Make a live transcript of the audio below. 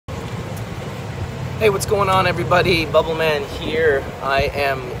Hey, what's going on, everybody? Bubbleman here. I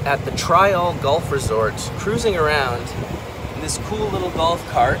am at the Tryall Golf Resort, cruising around in this cool little golf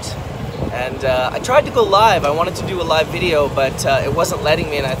cart. And I tried to go live. I wanted to do a live video, but it wasn't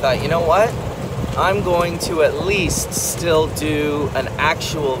letting me, and I thought, you know what? I'm going to at least still do an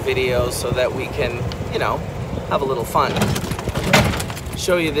actual video so that we can, you know, have a little fun.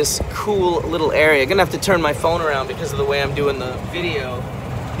 Show you this cool little area. I'm gonna have to turn my phone around because of the way I'm doing the video.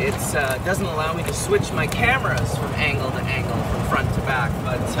 It doesn't allow me to switch my cameras from angle to angle, from front to back,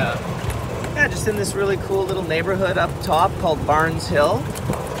 but yeah, just in this really cool little neighborhood up top called Barnes Hill.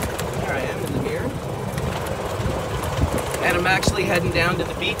 There I am in the mirror. And I'm actually heading down to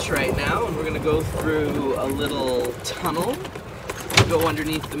the beach right now, and we're gonna go through a little tunnel, go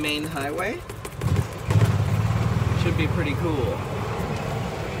underneath the main highway. Should be pretty cool.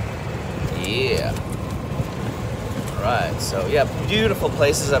 Yeah. Right, so yeah, beautiful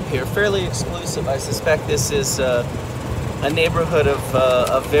places up here, fairly exclusive. I suspect this is a neighborhood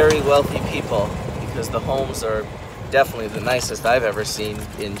of very wealthy people, because the homes are definitely the nicest I've ever seen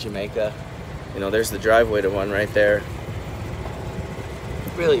in Jamaica. You know, there's the driveway to one right there.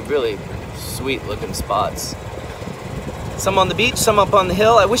 Really, really sweet looking spots. Some on the beach, some up on the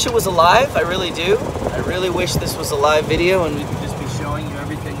hill. I wish it was alive, I really do. I really wish this was a live video and we could just be showing you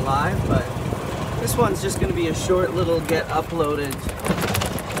everything live, but this one's just going to be a short little get uploaded,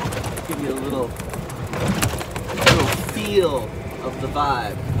 give you a little feel of the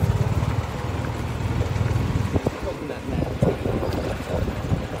vibe. Open that map.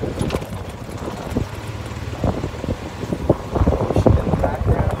 Ocean in the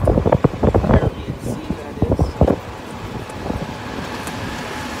background, Caribbean Sea that is.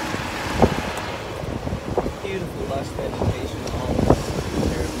 Beautiful lush vegetation all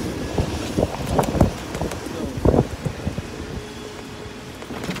there.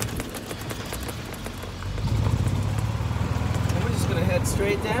 Head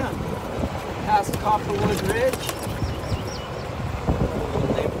straight down past Copperwood Ridge.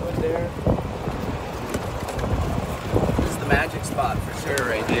 Little neighborhood there. This is the magic spot for sure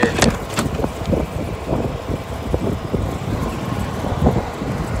right here.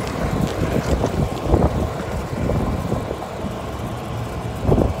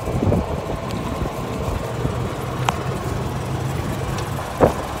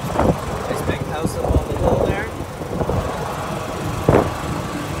 Nice big house up on the hill there.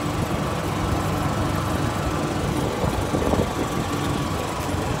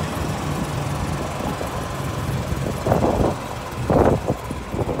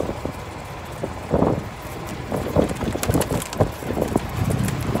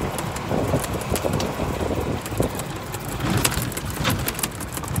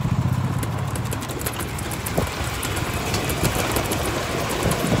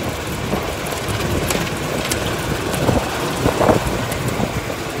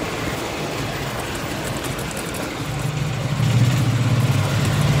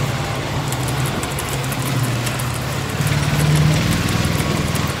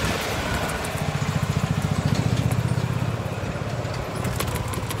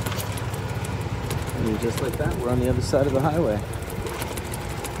 And just like that, we're on the other side of the highway,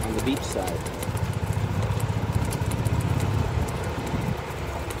 on the beach side.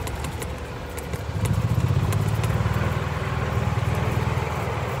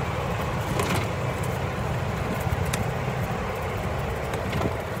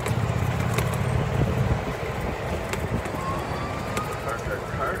 Park our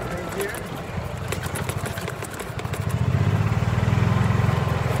cart right here.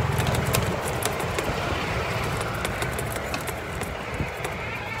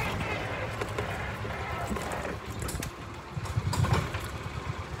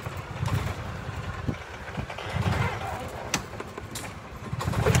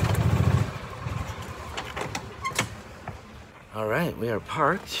 All right, we are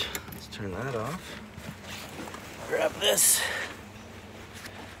parked. Let's turn that off. Grab this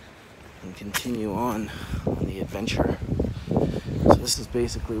and continue on the adventure. So this is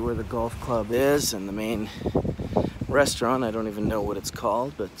basically where the golf club is and the main restaurant. I don't even know what it's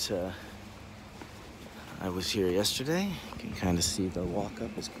called, but I was here yesterday. You can kind of see the walk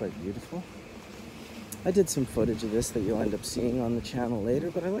up is quite beautiful. I did some footage of this that you'll end up seeing on the channel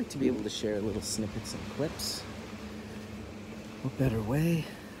later, but I like to be able to share little snippets and clips. What better way?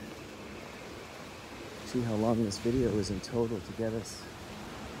 See how long this video is in total to get us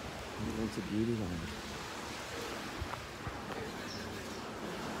into Beautyland.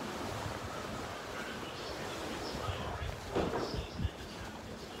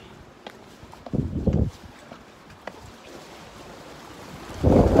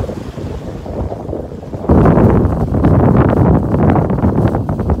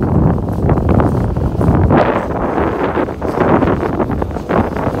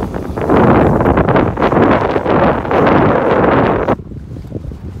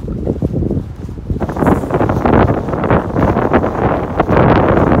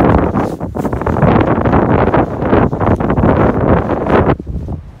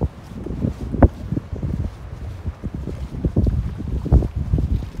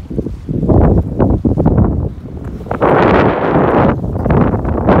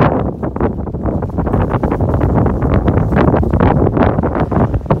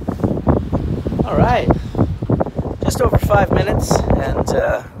 5 minutes and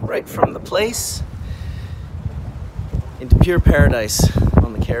right from the place into pure paradise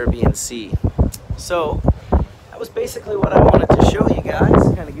on the Caribbean Sea. So that was basically what I wanted to show you guys,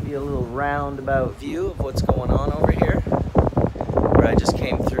 kind of give you a little roundabout view of what's going on over here, where I just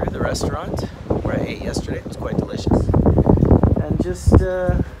came through the restaurant where I ate yesterday. It was quite delicious. And just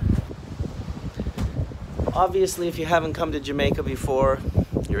obviously, if you haven't come to Jamaica before,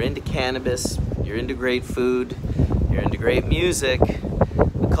 you're into cannabis, you're into great food, you're into great music,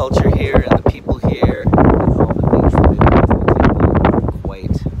 the culture here and the people here, and all the things that they bring to the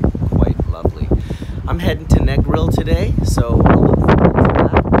table, quite lovely. I'm heading to Negril today, so I'll look forward to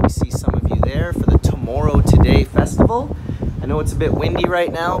that. We see some of you there for the Tomorrow Today festival. I know it's a bit windy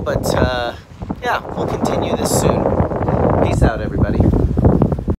right now, but yeah, we'll continue this soon. Peace out, everybody.